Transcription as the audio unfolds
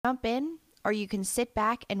Jump in, or you can sit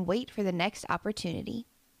back and wait for the next opportunity.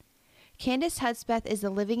 Kandace Hudspeth is the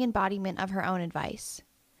living embodiment of her own advice,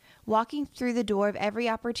 walking through the door of every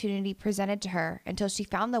opportunity presented to her until she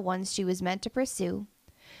found the ones she was meant to pursue,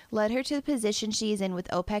 led her to the position she is in with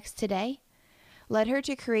OPEX today, led her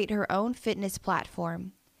to create her own fitness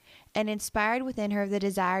platform, and inspired within her the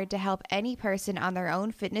desire to help any person on their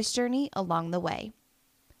own fitness journey along the way.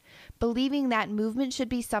 Believing that movement should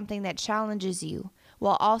be something that challenges you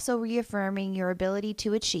while also reaffirming your ability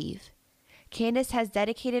to achieve, Kandace has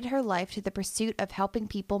dedicated her life to the pursuit of helping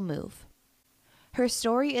people move. Her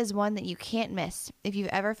story is one that you can't miss if you've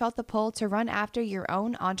ever felt the pull to run after your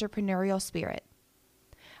own entrepreneurial spirit.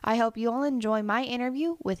 I hope you all enjoy my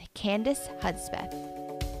interview with Kandace Hudspeth.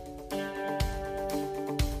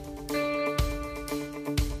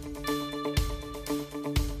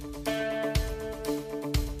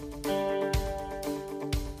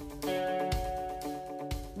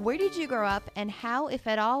 Where did you grow up, and how, if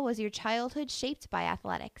at all, was your childhood shaped by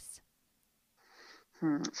athletics?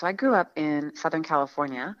 So I grew up in Southern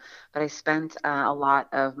California, but I spent a lot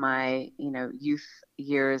of my, youth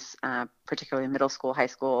years, particularly middle school, high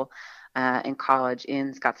school, and college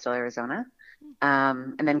in Scottsdale, Arizona.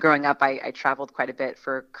 And then growing up, I traveled quite a bit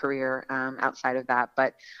for career outside of that.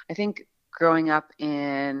 But I think growing up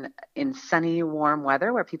in sunny, warm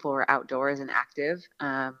weather where people were outdoors and active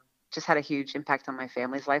just had a huge impact on my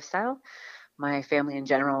family's lifestyle. My family in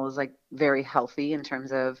general was like very healthy in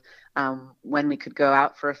terms of when we could go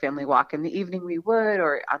out for a family walk in the evening, we would,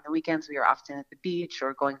 or on the weekends, we were often at the beach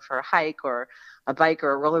or going for a hike or a bike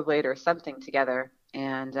or a rollerblade or something together.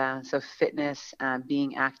 And so fitness,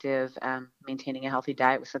 being active, maintaining a healthy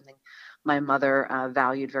diet was something my mother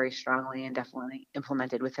valued very strongly and definitely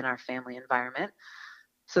implemented within our family environment.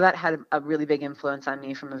 So that had a really big influence on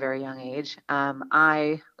me from a very young age. I'm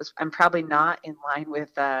probably not in line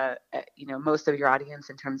with most of your audience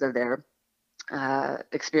in terms of their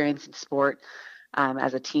experience in sport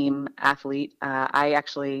as a team athlete. I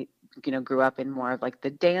actually grew up in more of like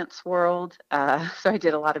the dance world. So I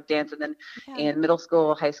did a lot of dance, and then Yeah. in middle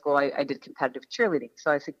school, high school, I did competitive cheerleading. So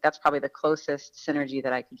I think that's probably the closest synergy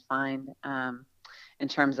that I could find in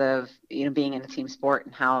terms of being in a team sport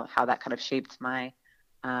and how that kind of shaped my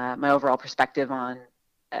overall perspective on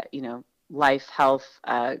life, health,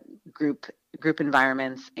 group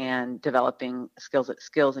environments, and developing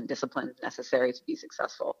skills and disciplines necessary to be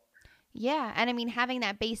successful. Yeah, and I mean, having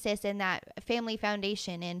that basis and that family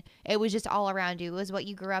foundation, and it was just all around you. It was what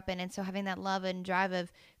you grew up in, and so having that love and drive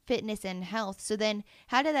of fitness and health. So then,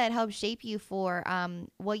 how did that help shape you for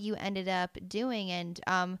what you ended up doing, and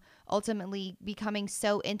ultimately becoming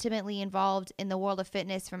so intimately involved in the world of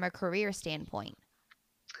fitness from a career standpoint?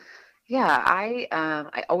 Yeah,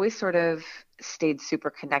 I always sort of stayed super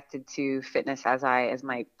connected to fitness as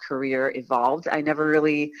my career evolved. I never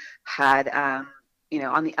really had on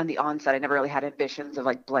the onset, I never really had ambitions of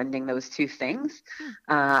like blending those two things. Hmm.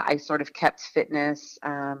 I sort of kept fitness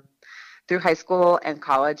through high school and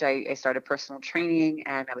college. I started personal training,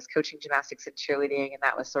 and I was coaching gymnastics and cheerleading, and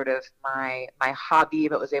that was sort of my hobby,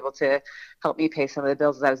 but was able to help me pay some of the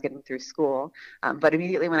bills as I was getting through school. But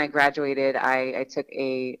immediately when I graduated, I took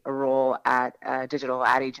a role at a digital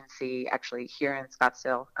ad agency, actually here in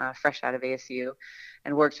Scottsdale, fresh out of ASU,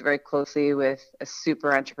 and worked very closely with a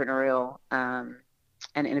super entrepreneurial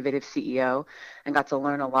and innovative CEO, and got to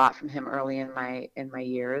learn a lot from him early in my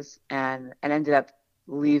years, and ended up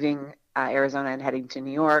leaving Arizona and heading to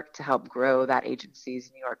New York to help grow that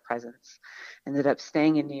agency's New York presence. Ended up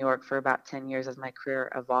staying in New York for about 10 years as my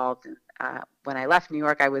career evolved. And when I left New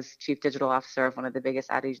York, I was chief digital officer of one of the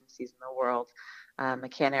biggest ad agencies in the world,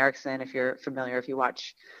 McCann Erickson. If you're familiar, if you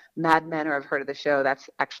watch Mad Men or have heard of the show, that's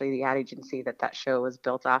actually the ad agency that show was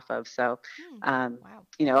built off of. So, Hmm. Wow.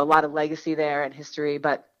 a lot of legacy there and history,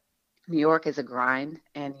 but New York is a grind,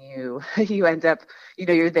 and you you end up,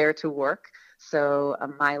 you're there to work. So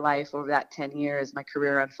my life over that 10 years, my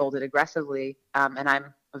career unfolded aggressively, and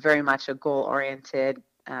I'm very much a goal-oriented,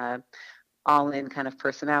 all-in kind of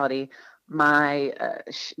personality. My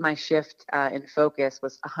shift in focus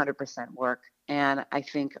was 100% work, and I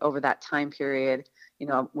think over that time period,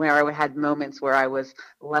 where I had moments where I was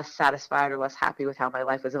less satisfied or less happy with how my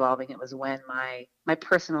life was evolving, it was when my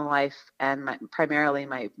personal life and primarily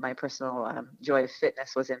my personal joy of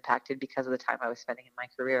fitness was impacted because of the time I was spending in my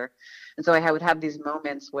career. And so I would have these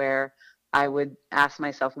moments where I would ask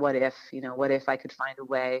myself, what if I could find a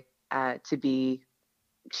way to be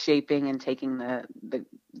shaping and taking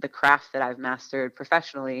the craft that I've mastered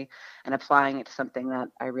professionally and applying it to something that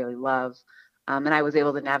I really love. And I was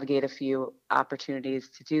able to navigate a few opportunities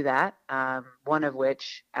to do that, one of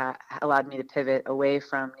which allowed me to pivot away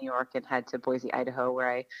from New York and head to Boise, Idaho, where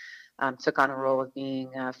I took on a role of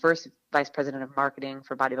being first vice president of marketing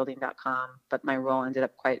for bodybuilding.com. But my role ended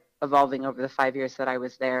up quite evolving over the 5 years that I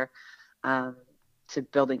was there, to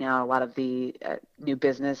building out a lot of the new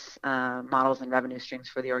business models and revenue streams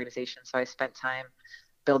for the organization. So I spent time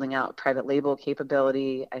building out private label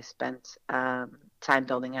capability. I spent time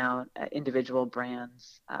building out individual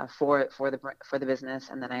brands for the business,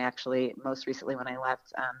 and then I actually most recently, when I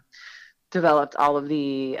left, developed all of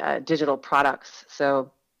the digital products.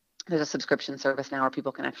 So there's a subscription service now where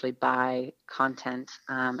people can actually buy content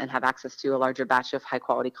and have access to a larger batch of high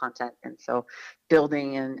quality content. And so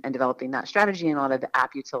building and developing that strategy and a lot of the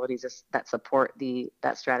app utilities that support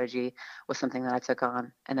that strategy was something that I took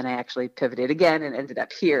on. And then I actually pivoted again and ended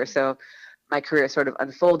up here. So my career sort of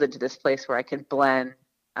unfolded to this place where I could blend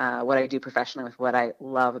what I do professionally with what I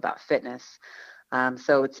love about fitness.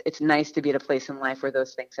 So it's nice to be at a place in life where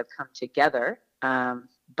those things have come together.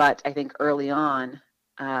 But I think early on,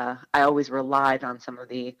 I always relied on some of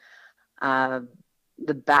the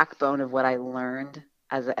backbone of what I learned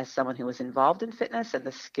as someone who was involved in fitness, and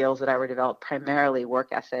the skills that I were developed, primarily work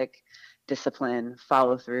ethic, discipline,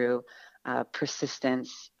 follow through,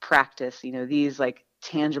 persistence, practice, these like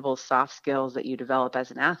tangible soft skills that you develop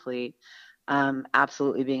as an athlete,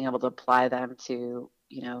 absolutely being able to apply them to,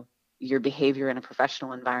 your behavior in a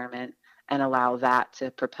professional environment and allow that to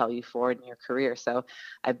propel you forward in your career. So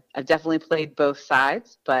I've definitely played both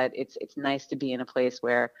sides, but it's nice to be in a place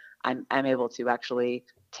where I'm able to actually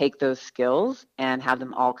take those skills and have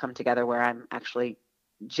them all come together, where I'm actually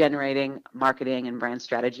generating marketing and brand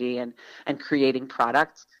strategy and creating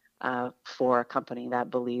products for a company that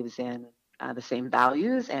believes in the same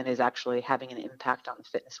values and is actually having an impact on the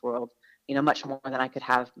fitness world, much more than I could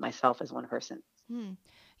have myself as one person.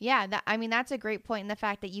 Yeah, that's a great point in the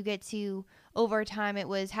fact that you get to, over time, it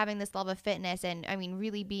was having this love of fitness and,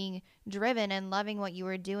 really being driven and loving what you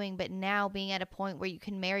were doing, but now being at a point where you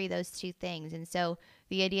can marry those two things. And so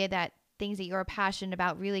the idea that things that you're passionate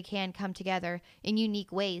about really can come together in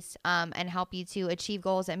unique ways, and help you to achieve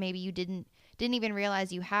goals that maybe you didn't even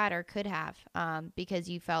realize you had or could have, because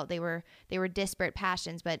you felt they were disparate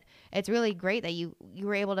passions. But it's really great that you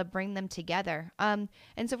were able to bring them together. And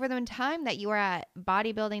so for the time that you were at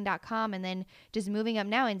bodybuilding.com and then just moving up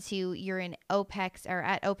now into, you're in OPEX or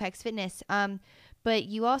at OPEX Fitness. But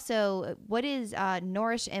you also, what is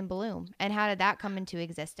Nourish and Bloom, and how did that come into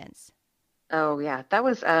existence? Oh yeah, that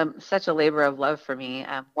was such a labor of love for me.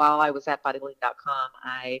 While I was at bodybuilding.com,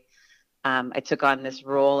 I took on this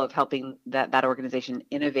role of helping that organization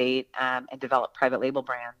innovate and develop private label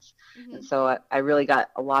brands. Mm-hmm. And so I really got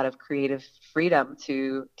a lot of creative freedom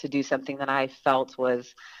to do something that I felt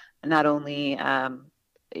was not only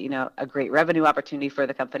a great revenue opportunity for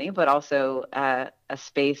the company, but also a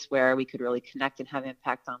space where we could really connect and have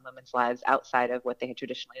impact on women's lives outside of what they had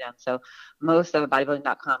traditionally done. So most of a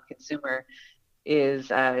bodybuilding.com consumer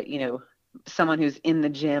is someone who's in the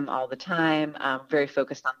gym all the time, very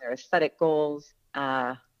focused on their aesthetic goals,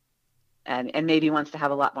 and maybe wants to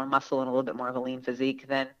have a lot more muscle and a little bit more of a lean physique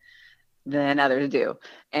than others do.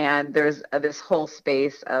 And there's this whole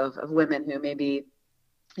space of women who maybe,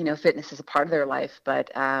 fitness is a part of their life, but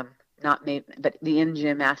but the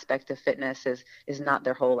in-gym aspect of fitness is not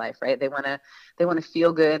their whole life, right? They want to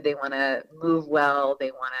feel good, they want to move well,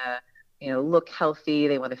 they want to look healthy,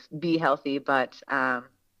 they want to be healthy, but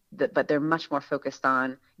they're much more focused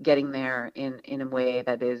on getting there in a way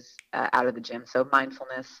that is out of the gym. So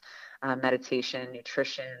mindfulness, meditation,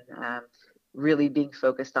 nutrition, really being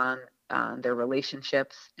focused on their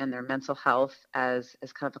relationships and their mental health as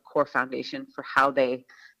kind of a core foundation for how they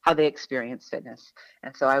experience fitness.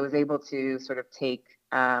 And so I was able to sort of take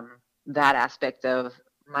that aspect of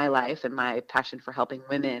my life and my passion for helping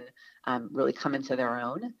women really come into their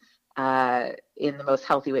own in the most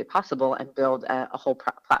healthy way possible and build a whole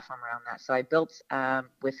platform around that. So I built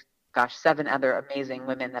with 7 other amazing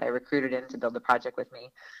women that I recruited in to build the project with me.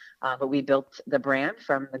 But we built the brand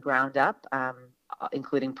from the ground up,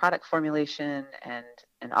 including product formulation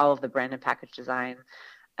and all of the brand and package design.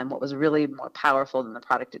 And what was really more powerful than the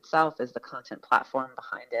product itself is the content platform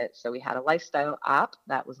behind it. So we had a lifestyle app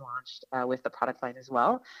that was launched with the product line as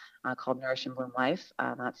well, called Nourish and Bloom Life.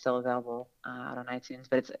 That's still available out on iTunes,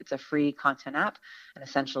 but it's a free content app and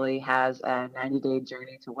essentially has a 90-day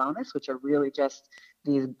journey to wellness, which are really just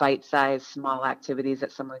these bite-sized small activities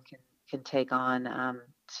that someone can take on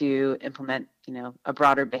to implement, a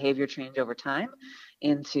broader behavior change over time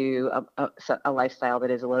into a lifestyle that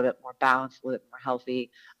is a little bit more balanced, a little bit more healthy,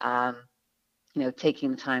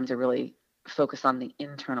 taking the time to really focus on the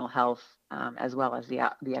internal health as well as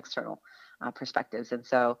the external perspectives. And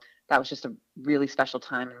so that was just a really special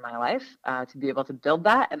time in my life to be able to build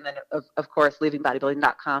that. And then, of course, leaving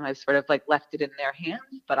bodybuilding.com, I've sort of like left it in their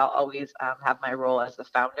hands, but I'll always have my role as the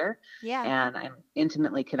founder. Yeah. And I'm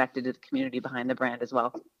intimately connected to the community behind the brand as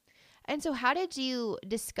well. And so how did you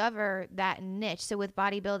discover that niche? So with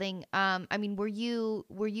bodybuilding, I mean, were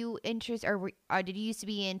you interested, or did you used to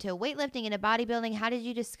be into weightlifting, into bodybuilding? How did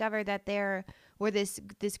you discover that there were this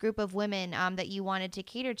group of women that you wanted to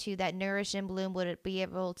cater to, that Nourish and Bloom would be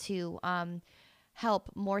able to help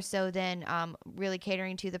more so than really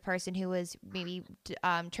catering to the person who was maybe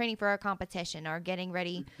training for a competition or getting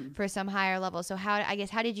ready Mm-hmm. for some higher level? So how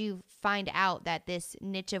did you find out that this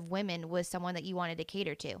niche of women was someone that you wanted to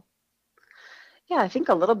cater to? Yeah, I think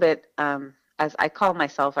a little bit, as I call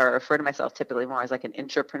myself, or refer to myself typically more as like an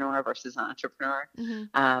intrapreneur versus an entrepreneur.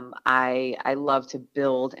 Mm-hmm. I love to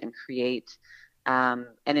build and create. And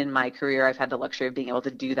in my career, I've had the luxury of being able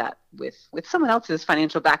to do that with someone else's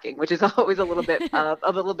financial backing, which is always a little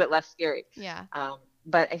bit less scary. Yeah.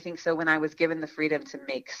 But I think so when I was given the freedom to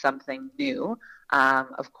make something new,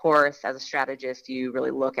 of course, as a strategist, you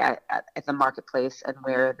really look at the marketplace and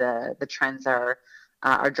where the trends are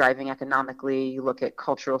driving economically. You look at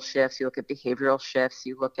cultural shifts, you look at behavioral shifts,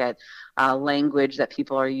 you look at language that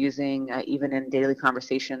people are using, even in daily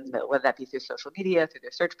conversations, but whether that be through social media, through their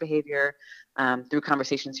search behavior, through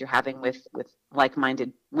conversations you're having with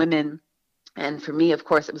like-minded women. And for me, of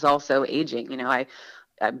course, it was also aging.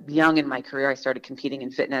 I'm young in my career. I started competing in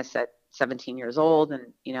fitness at 17 years old.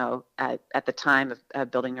 And, at the time of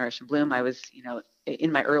building Nourish and Bloom, I was,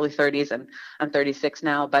 in my early 30s, and I'm 36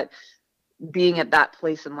 now. But being at that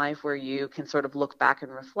place in life where you can sort of look back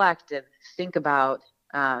and reflect and think about,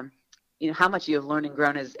 how much you have learned and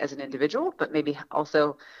grown as an individual, but maybe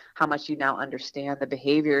also how much you now understand the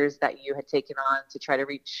behaviors that you had taken on to try to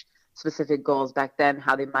reach specific goals back then,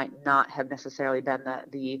 how they might not have necessarily been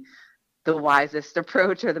the wisest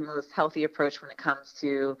approach or the most healthy approach when it comes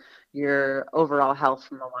to your overall health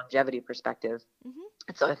from a longevity perspective. Mm-hmm.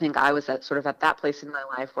 And so I think I was at that place in my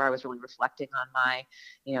life where I was really reflecting on my,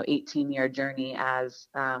 18-year journey as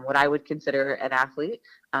what I would consider an athlete,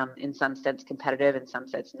 in some sense competitive, in some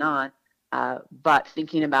sense not, but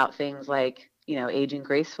thinking about things like, aging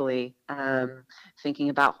gracefully, thinking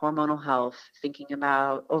about hormonal health, thinking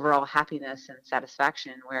about overall happiness and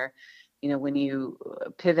satisfaction, where, when you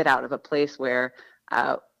pivot out of a place where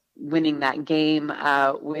winning that game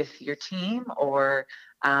with your team, or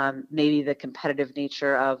maybe the competitive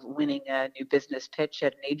nature of winning a new business pitch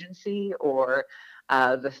at an agency, or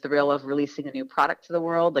the thrill of releasing a new product to the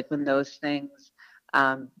world, like when those things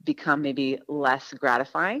become maybe less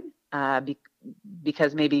gratifying,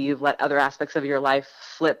 because maybe you've let other aspects of your life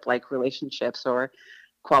slip, like relationships or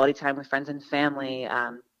quality time with friends and family,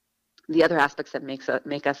 the other aspects that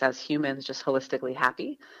make us as humans just holistically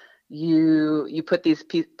happy. You put these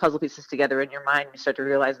puzzle pieces together in your mind, and you start to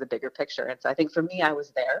realize the bigger picture. And so I think for me, I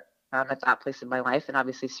was there at that place in my life, and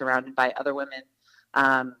obviously surrounded by other women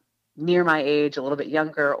near my age, a little bit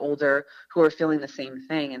younger, older, who are feeling the same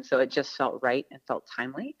thing. And so it just felt right and felt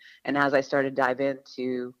timely. And as I started to dive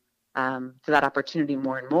into to that opportunity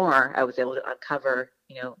more and more, I was able to uncover,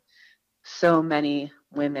 so many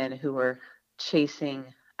women who were chasing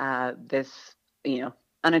this,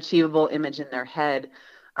 unachievable image in their head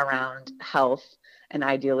around health, and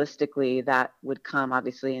idealistically that would come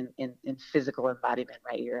obviously in physical embodiment,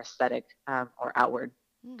 right? Your aesthetic or outward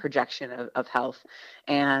Mm. projection of health,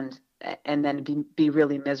 and then be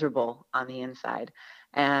really miserable on the inside.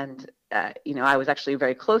 And I was actually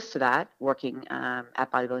very close to that, working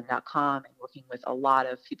at bodybuilding.com and working with a lot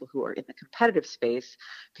of people who are in the competitive space,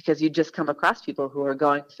 because you just come across people who are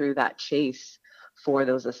going through that chase for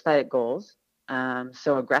those aesthetic goals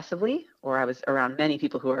so aggressively, or I was around many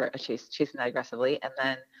people who are chasing that aggressively, and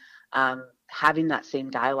then having that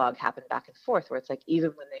same dialogue happen back and forth, where it's like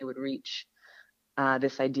even when they would reach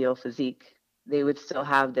this ideal physique, they would still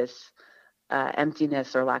have this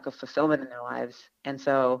emptiness or lack of fulfillment in their lives. And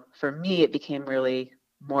so for me, it became really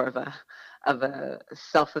more of a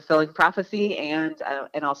self-fulfilling prophecy, and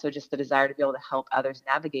also just the desire to be able to help others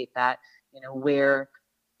navigate that.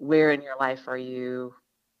 Where in your life are you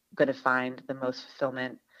going to find the most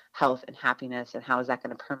fulfillment, health, and happiness, and how is that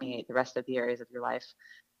going to permeate the rest of the areas of your life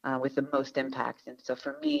with the most impact? And so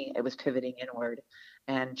for me, it was pivoting inward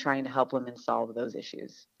and trying to help women solve those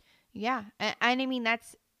issues. Yeah. And I mean,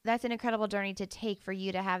 that's an incredible journey to take for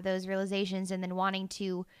you to have those realizations and then wanting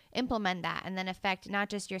to implement that and then affect not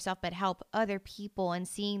just yourself but help other people, and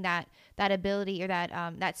seeing that ability or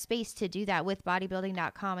that space to do that with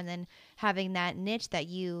bodybuilding.com, and then having that niche that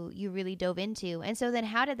you really dove into. And so then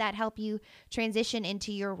how did that help you transition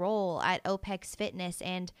into your role at OPEX Fitness,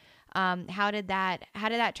 and how did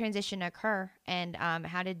that transition occur, and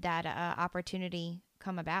how did that opportunity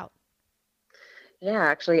come about? Yeah,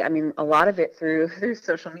 actually, I mean, a lot of it through through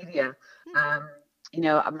social media. Hmm.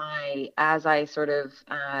 Um, as I sort of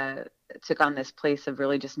took on this place of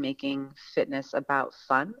really just making fitness about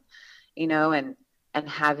fun, and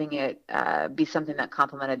having it be something that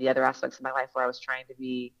complemented the other aspects of my life where I was trying to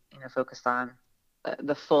be, focused on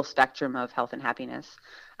the full spectrum of health and happiness.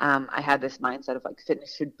 I had this mindset of like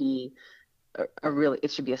fitness should be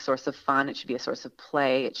it should be a source of fun. It should be a source of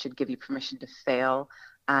play. It should give you permission to fail.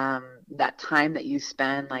 That time that you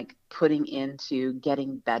spend like putting into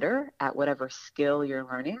getting better at whatever skill you're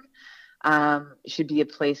learning should be a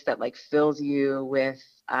place that like fills you with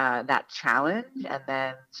that challenge, and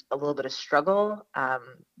then a little bit of struggle,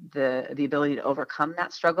 the ability to overcome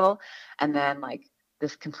that struggle, and then like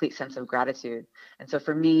this complete sense of gratitude. And so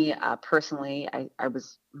for me personally, I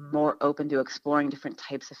was more open to exploring different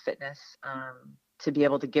types of fitness to be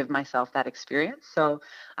able to give myself that experience. So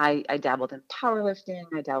I dabbled in powerlifting,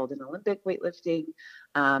 I dabbled in Olympic weightlifting,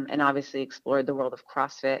 and obviously explored the world of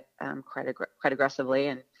CrossFit quite aggressively,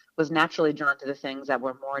 and was naturally drawn to the things that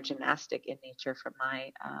were more gymnastic in nature from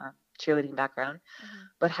my cheerleading background, Mm-hmm.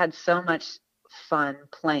 but had so much fun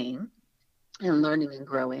playing and learning and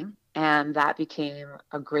growing. And that became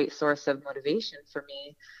a great source of motivation for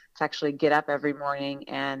me to actually get up every morning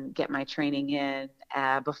and get my training in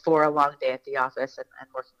before a long day at the office, and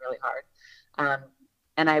working really hard.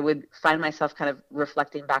 And I would find myself kind of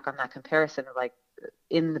reflecting back on that comparison of like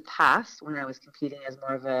in the past when I was competing as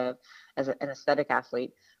more of an aesthetic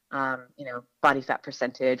athlete, body fat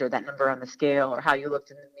percentage or that number on the scale or how you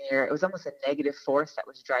looked in the mirror, it was almost a negative force that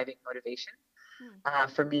was driving motivation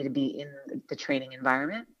for me to be in the training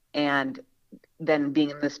environment. And then being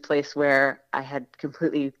in this place where I had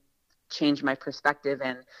completely changed my perspective,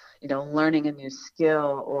 and learning a new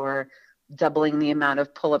skill, or doubling the amount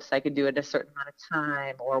of pull-ups I could do in a certain amount of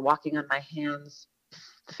time, or walking on my hands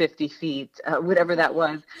 50 feet, whatever that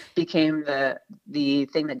was, became the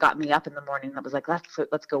thing that got me up in the morning. That was like,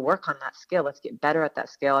 let's go work on that skill. Let's get better at that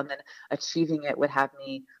skill. And then achieving it would have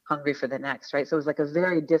me hungry for the next, right? So it was like a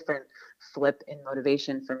very different flip in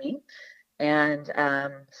motivation for me. And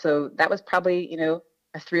so that was probably, I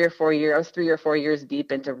was 3 or 4 years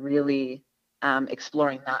deep into really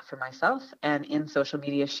exploring that for myself, and in social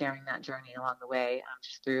media, sharing that journey along the way,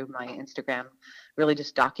 just through my Instagram, really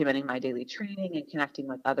just documenting my daily training and connecting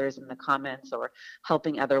with others in the comments, or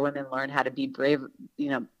helping other women learn how to be brave,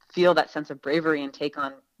 feel that sense of bravery and take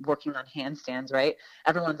on working on handstands, right?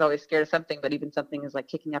 Everyone's always scared of something, but even something is like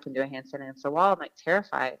kicking up into a handstand against a wall might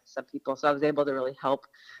terrify some people. So I was able to really help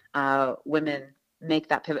women make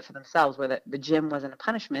that pivot for themselves, where the gym wasn't a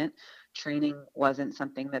punishment, training wasn't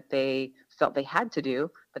something that they felt they had to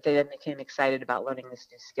do, but they then became excited about learning this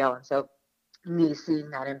new skill. And so me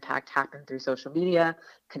seeing that impact happen through social media,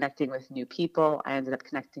 connecting with new people, I ended up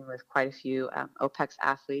connecting with quite a few OPEX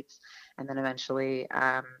athletes, and then eventually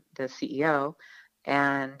the CEO.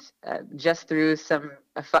 And just through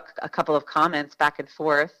a couple of comments back and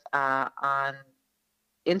forth on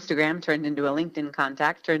Instagram, turned into a LinkedIn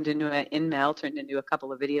contact, turned into an in-mail, turned into a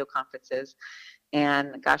couple of video conferences.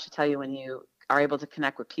 And gosh, I tell you, when you are able to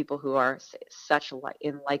connect with people who are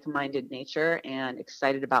in like-minded nature and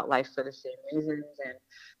excited about life for the same reasons, and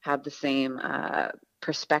have the same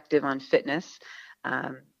perspective on fitness,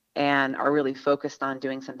 and are really focused on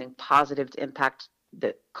doing something positive to impact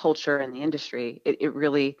the culture and the industry, it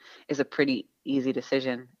really is a pretty easy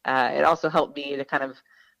decision. It also helped me to kind of,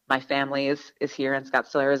 my family is here in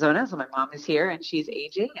Scottsdale, Arizona. So my mom is here and she's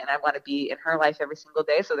aging, and I want to be in her life every single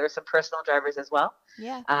day. So there's some personal drivers as well.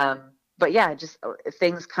 Yeah. But yeah, just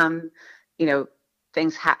things come,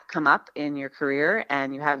 come up in your career,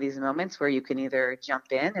 and you have these moments where you can either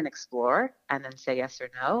jump in and explore and then say yes or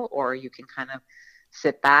no, or you can kind of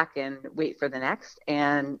sit back and wait for the next.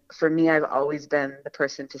 And for me, I've always been the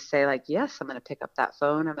person to say like, yes, I'm going to pick up that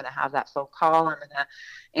phone. I'm going to have that phone call. I'm going to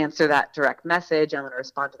answer that direct message. I'm going to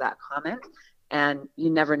respond to that comment. And you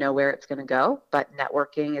never know where it's going to go, but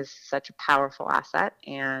networking is such a powerful asset,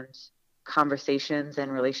 and conversations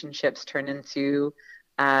and relationships turn into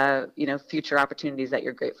future opportunities that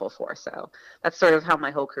you're grateful for. So that's sort of how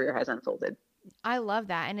my whole career has unfolded. I love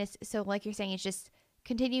that. And it's so, like you're saying, it's just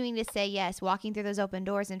continuing to say yes, walking through those open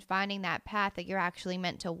doors and finding that path that you're actually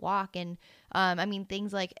meant to walk. And I mean,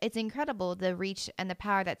 things like, it's incredible the reach and the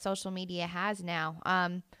power that social media has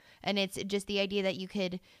now. And it's just the idea that you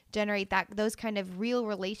could generate those kind of real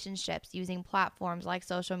relationships using platforms like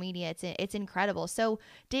social media. It's incredible. So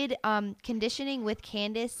did conditioning with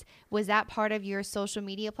Kandace, was that part of your social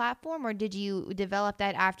media platform, or did you develop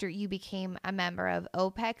that after you became a member of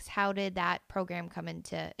OPEX? How did that program come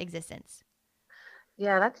into existence?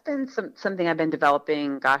 Yeah, that's been something I've been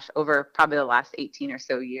developing, gosh, over probably the last 18 or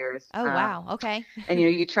so years. Oh, wow. Okay. And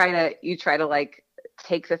you try to like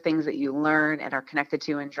take the things that you learn and are connected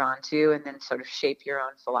to and drawn to, and then sort of shape your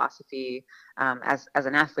own philosophy as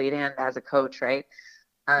an athlete and as a coach, right?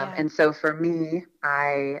 Yeah. And so for me,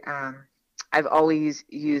 I've always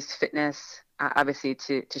used fitness, obviously,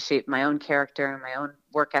 to shape my own character and my own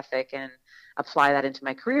work ethic and apply that into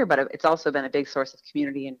my career. But it's also been a big source of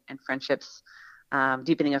community and friendships,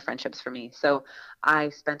 deepening of friendships for me. So I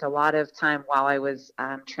spent a lot of time while I was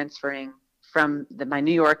transferring from my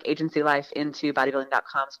New York agency life into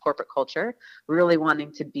bodybuilding.com's corporate culture, really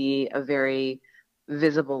wanting to be a very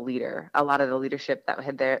visible leader. A lot of the leadership that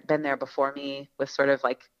had been there before me was sort of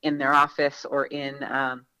like in their office or in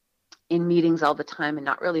meetings all the time and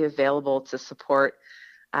not really available to support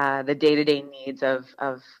the day-to-day needs of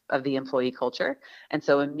the employee culture. And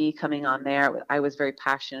so in me coming on there, I was very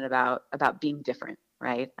passionate about being different,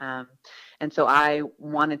 right? And so I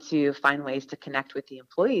wanted to find ways to connect with the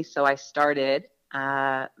employees. So I started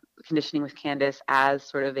conditioning with Kandace as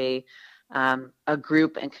sort of a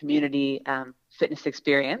group and community fitness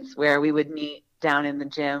experience where we would meet down in the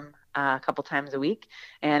gym a couple times a week.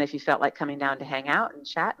 And if you felt like coming down to hang out and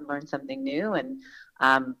chat and learn something new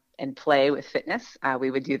and play with fitness, we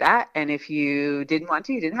would do that. And if you didn't want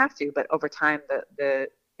to, you didn't have to. But over time, the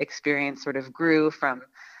experience sort of grew from,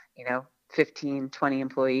 15, 20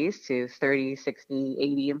 employees to 30, 60,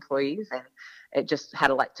 80 employees. And it just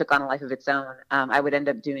took on a life of its own. I would end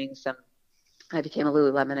up doing I became a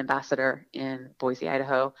Lululemon ambassador in Boise,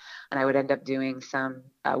 Idaho, and I would end up doing some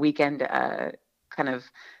weekend kind of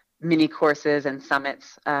mini courses and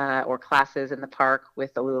summits or classes in the park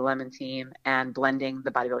with the Lululemon team and blending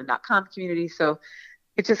the bodybuilding.com community. So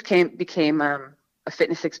it just became a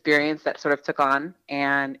fitness experience that sort of took on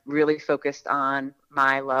and really focused on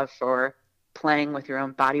my love for playing with your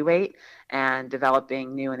own body weight and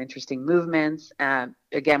developing new and interesting movements.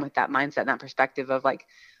 Again, with that mindset and that perspective of like,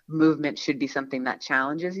 movement should be something that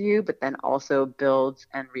challenges you, but then also builds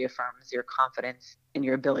and reaffirms your confidence in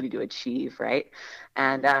your ability to achieve, right?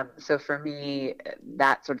 And so for me,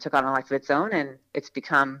 that sort of took on a life of its own, and it's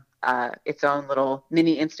become its own little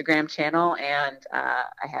mini Instagram channel. And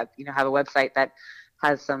I have a website that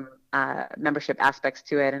has some membership aspects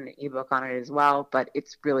to it and an ebook on it as well. But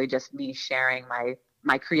it's really just me sharing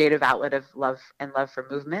my creative outlet of love for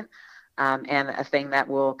movement. And a thing that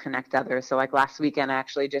will connect others. So like last weekend, I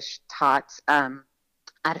actually just taught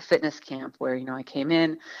at a fitness camp where, I came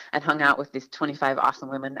in and hung out with these 25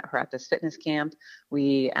 awesome women that were at this fitness camp.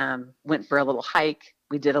 We went for a little hike.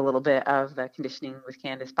 We did a little bit of the conditioning with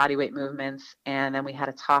Kandace bodyweight movements. And then we had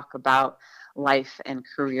a talk about life and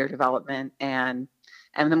career development and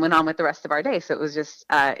then went on with the rest of our day. So it was just,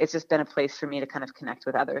 it's just been a place for me to kind of connect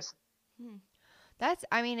with others. Hmm.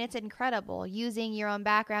 It's incredible using your own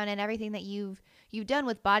background and everything that you've done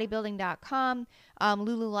with bodybuilding.com,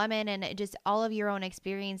 Lululemon, and just all of your own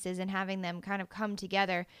experiences and having them kind of come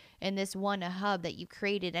together in this one hub that you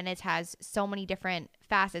created. And it has so many different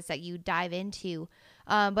facets that you dive into.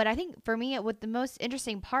 But I think for me, what the most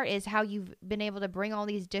interesting part is how you've been able to bring all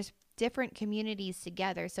these different communities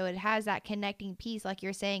together. So it has that connecting piece, like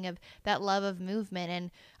you're saying, of that love of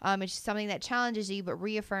movement. And it's something that challenges you, but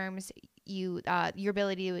reaffirms your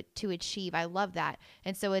ability to achieve. I love that.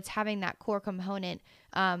 And so it's having that core component.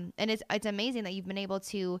 And it's amazing that you've been able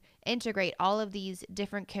to integrate all of these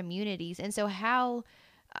different communities. And so how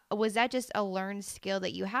was that just a learned skill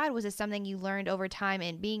that you had? Was it something you learned over time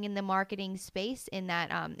and being in the marketing space in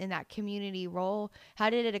that community role? How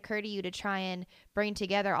did it occur to you to try and bring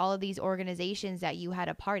together all of these organizations that you had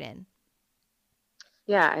a part in?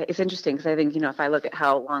 Yeah, it's interesting because I think, if I look at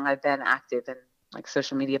how long I've been active in like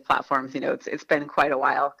social media platforms, it's been quite a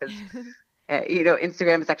while because,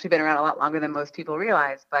 Instagram has actually been around a lot longer than most people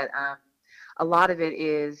realize. But a lot of it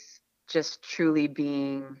is just truly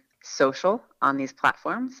being social on these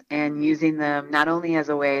platforms and using them not only as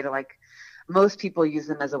a way to most people use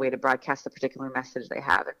them as a way to broadcast a particular message they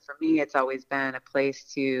have. And for me, it's always been a place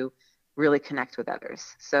to really connect with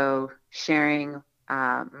others. So sharing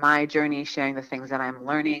my journey, sharing the things that I'm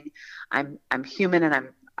learning. I'm human and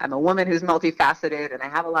I'm a woman who's multifaceted and I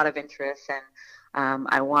have a lot of interests. And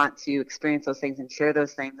I want to experience those things and share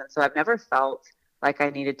those things. And so I've never felt like I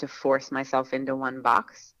needed to force myself into one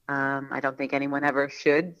box. I don't think anyone ever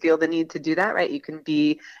should feel the need to do that, right? You can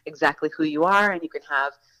be exactly who you are, and you can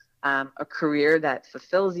have a career that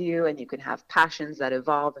fulfills you, and you can have passions that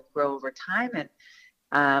evolve and grow over time. And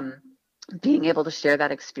um, being able to share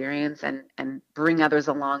that experience and bring others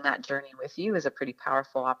along that journey with you is a pretty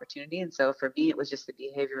powerful opportunity. And so for me, it was just the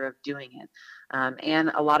behavior of doing it.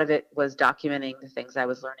 And a lot of it was documenting the things I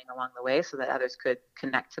was learning along the way so that others could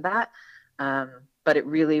connect to that. But it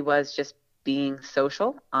really was just being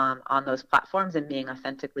social on those platforms and being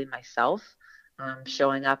authentically myself,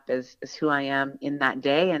 showing up as who I am in that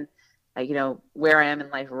day. And where I am in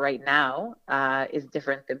life right now is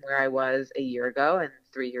different than where I was a year ago and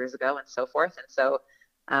 3 years ago and so forth. And so,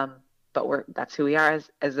 but that's who we are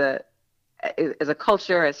as a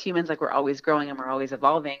culture, as humans. Like, we're always growing and we're always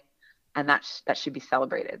evolving, and that should be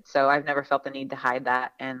celebrated. So I've never felt the need to hide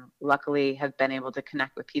that, and luckily have been able to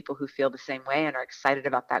connect with people who feel the same way and are excited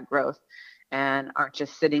about that growth and aren't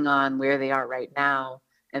just sitting on where they are right now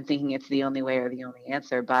and thinking it's the only way or the only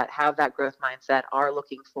answer, but have that growth mindset, are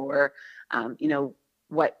looking for,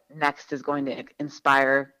 what next is going to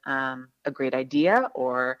inspire a great idea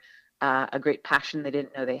or a great passion they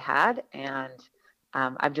didn't know they had. And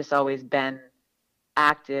I've just always been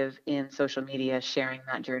active in social media, sharing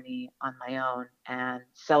that journey on my own and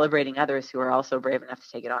celebrating others who are also brave enough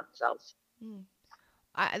to take it on themselves. Mm.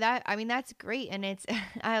 That's great, and it's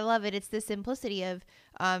I love it. It's the simplicity of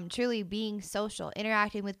truly being social,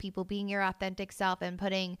 interacting with people, being your authentic self, and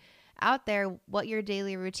putting out there what your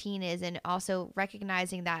daily routine is, and also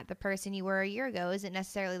recognizing that the person you were a year ago isn't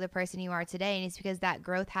necessarily the person you are today, and it's because that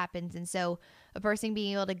growth happens. And so a person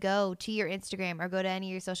being able to go to your Instagram or go to any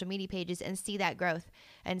of your social media pages and see that growth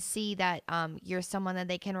and see that you're someone that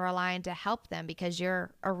they can rely on to help them because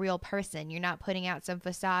you're a real person. You're not putting out some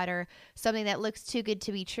facade or something that looks too good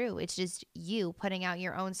to be true. It's just you putting out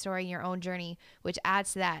your own story, your own journey, which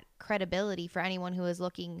adds to that credibility for anyone who is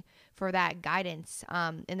looking for that guidance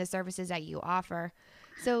in the services that you offer.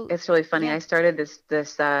 So It's really funny. yeah. I started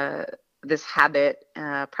this habit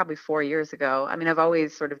probably 4 years ago. I mean, I've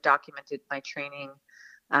always sort of documented my training,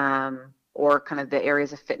 or kind of the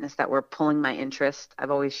areas of fitness that were pulling my interest.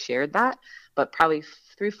 I've always shared that, but probably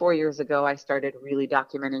 3, 4 years ago, I started really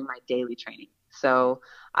documenting my daily training. So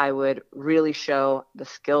I would really show the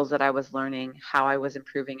skills that I was learning, how I was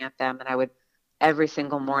improving at them, and I would every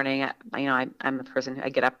single morning. I'm a person who I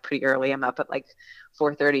get up pretty early. I'm up at like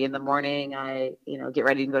 4:30 in the morning. I get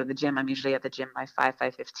ready to go to the gym. I'm usually at the gym by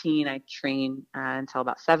 5:15. I train until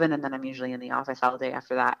about 7, and then I'm usually in the office all day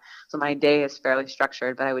after that. So my day is fairly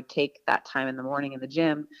structured, but I would take that time in the morning in the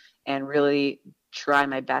gym and really try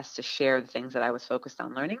my best to share the things that I was focused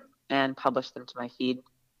on learning and publish them to my feed.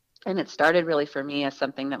 And it started really for me as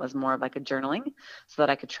something that was more of like a journaling so that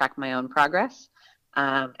I could track my own progress.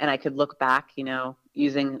 And I could look back,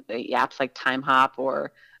 using apps like Time Hop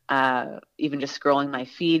or even just scrolling my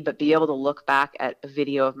feed, but be able to look back at a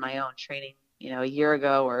video of my own training, a year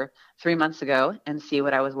ago or 3 months ago and see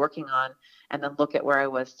what I was working on, and then look at where I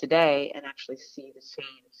was today and actually see the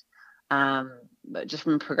change. But just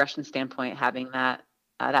from a progression standpoint, having that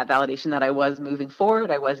validation that I was moving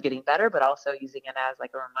forward, I was getting better, but also using it as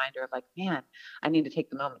like a reminder of like, man, I need to take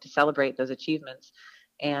the moment to celebrate those achievements.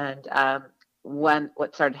 And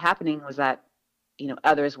what started happening was that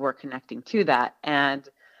others were connecting to that, and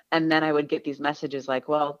then I would get these messages like,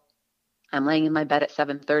 well, I'm laying in my bed at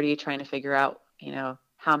 7:30 trying to figure out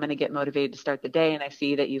how I'm going to get motivated to start the day, and I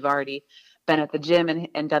see that you've already been at the gym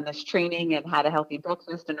and done this training and had a healthy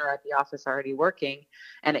breakfast and are at the office already working.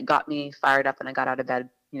 And it got me fired up, and I got out of bed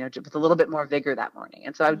with a little bit more vigor that morning.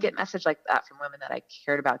 And so I would get messages like that from women that I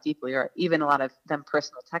cared about deeply, or even a lot of them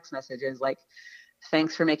personal text messages like,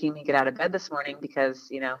 thanks for making me get out of bed this morning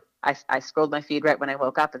because, I scrolled my feed right when I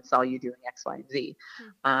woke up and saw you doing X, Y, and Z.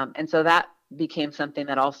 And so that became something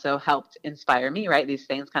that also helped inspire me, right? These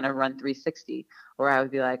things kind of run 360, where I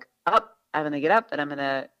would be like, oh, I'm going to get up and I'm going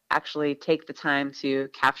to actually take the time to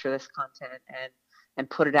capture this content and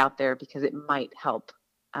put it out there because it might help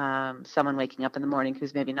someone waking up in the morning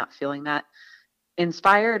who's maybe not feeling that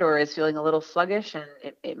inspired or is feeling a little sluggish, and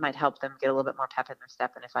it might help them get a little bit more pep in their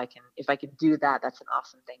step. And if I can do that, that's an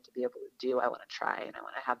awesome thing to be able to do. I want to try and I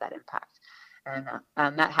want to have that impact.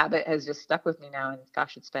 And that habit has just stuck with me now. And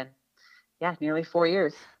gosh, it's been, nearly 4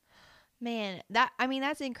 years. Man,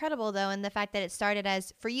 that's incredible though, and the fact that it started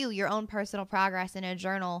as for you your own personal progress in a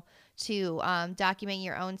journal to document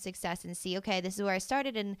your own success and see, okay, this is where I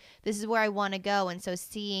started and this is where I want to go, and so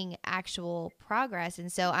seeing actual progress.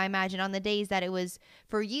 And so I imagine on the days that it was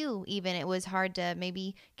for you, even it was hard to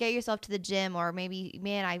maybe get yourself to the gym, or maybe,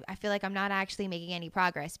 man, I feel like I'm not actually making any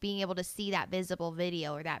progress. Being able to see that visible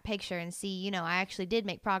video or that picture and see, I actually did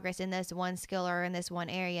make progress in this one skill or in this one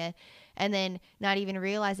area, and then not even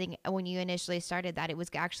realizing when you initially started that it was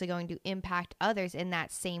actually going to impact others in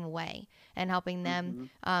that same way, and helping them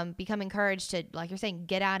become encouraged to, like you're saying,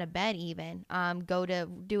 get out of bed, even go to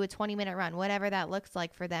do a 20-minute run, whatever that looks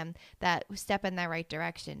like for them, that step in the right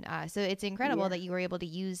direction. So it's incredible that you were able to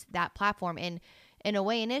use that platform in a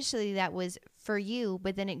way initially that was for you,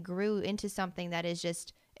 but then it grew into something that is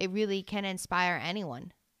just, it really can inspire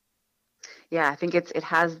anyone. Yeah, I think it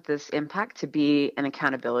has this impact to be an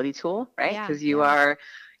accountability tool, right? Yeah, Because yeah.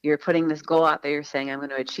 you're putting this goal out there, you're saying I'm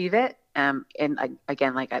going to achieve it.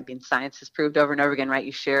 Again, like science has proved over and over again, right?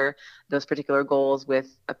 You share those particular goals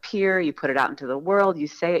with a peer, you put it out into the world, you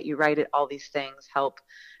say it, you write it, all these things help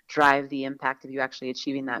drive the impact of you actually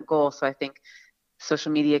achieving that goal. So I think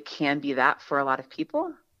social media can be that for a lot of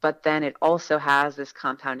people, but then it also has this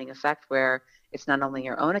compounding effect where it's not only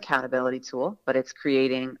your own accountability tool, but it's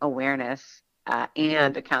creating awareness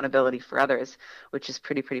and accountability for others, which is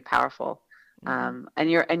pretty powerful. Mm-hmm.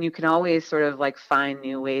 And you can always sort of like find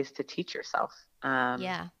new ways to teach yourself,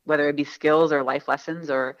 Yeah. whether it be skills or life lessons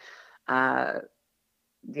or across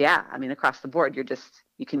the board. You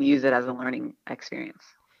can use it as a learning experience.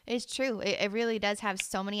 It's true. It really does have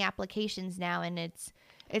so many applications now, and it's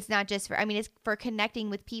not just for, it's for connecting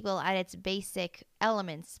with people at its basic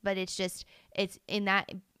elements, but it's in that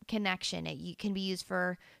connection. You can be used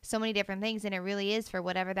for so many different things, and it really is for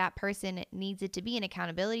whatever that person needs it to be, an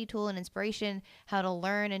accountability tool, an inspiration, how to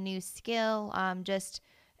learn a new skill, just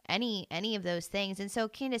any of those things. And so,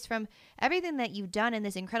 Kandace, from everything that you've done in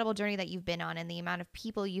this incredible journey that you've been on, and the amount of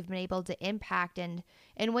people you've been able to impact, and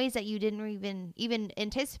in ways that you didn't even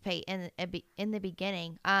anticipate in the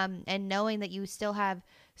beginning, and knowing that you still have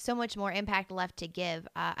so much more impact left to give,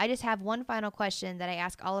 I just have one final question that I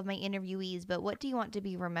ask all of my interviewees. But what do you want to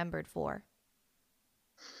be remembered for?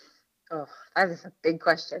 Oh, that is a big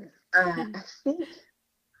question.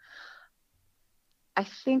 I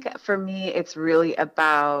think for me, it's really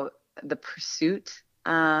about the pursuit,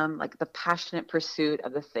 like the passionate pursuit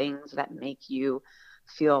of the things that make you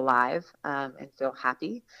feel alive, and feel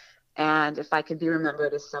happy. And if I could be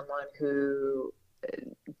remembered as someone who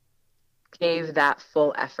gave that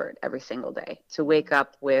full effort every single day, to wake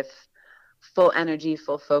up with full energy,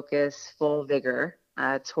 full focus, full vigor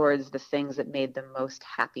towards the things that made them most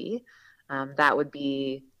happy, that would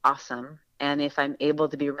be awesome. And if I'm able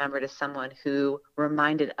to be remembered as someone who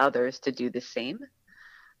reminded others to do the same,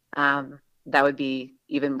 that would be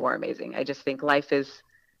even more amazing. I just think life is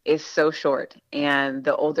so short, and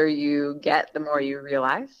the older you get, the more you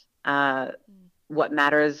realize what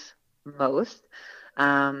matters most,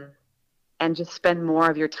 um, and just spend more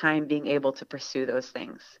of your time being able to pursue those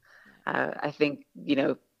things. I think,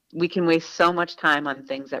 we can waste so much time on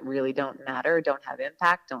things that really don't matter, don't have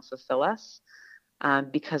impact, don't fulfill us,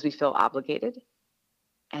 because we feel obligated,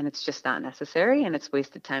 and it's just not necessary, and it's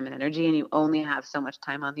wasted time and energy, and you only have so much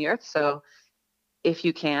time on the earth. So if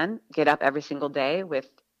you can get up every single day with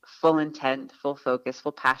full intent, full focus,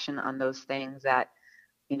 full passion on those things that,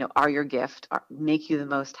 are your gift, make you the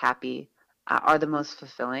most happy, are the most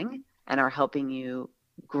fulfilling, and are helping you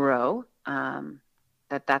grow,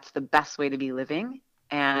 that's the best way to be living.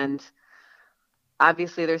 And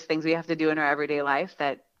obviously there's things we have to do in our everyday life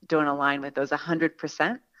that don't align with those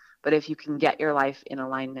 100%. But if you can get your life in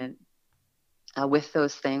alignment with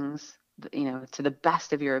those things, to the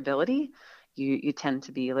best of your ability, you tend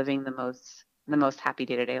to be living the most happy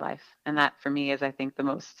day-to-day life. And that for me is, I think, the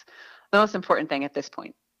most important thing at this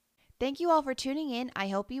point. Thank you all for tuning in. I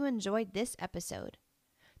hope you enjoyed this episode.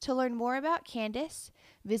 To learn more about Kandace,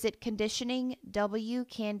 visit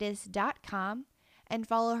conditioningwcandace.com and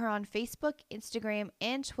follow her on Facebook, Instagram,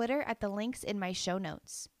 and Twitter at the links in my show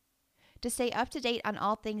notes. To stay up to date on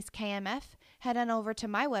all things KMF, head on over to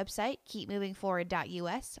my website,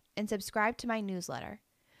 keepmovingforward.us, and subscribe to my newsletter.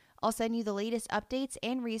 I'll send you the latest updates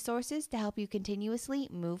and resources to help you continuously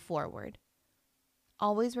move forward.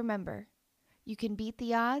 Always remember, you can beat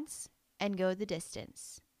the odds and go the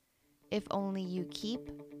distance, if only you keep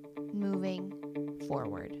moving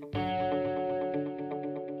forward.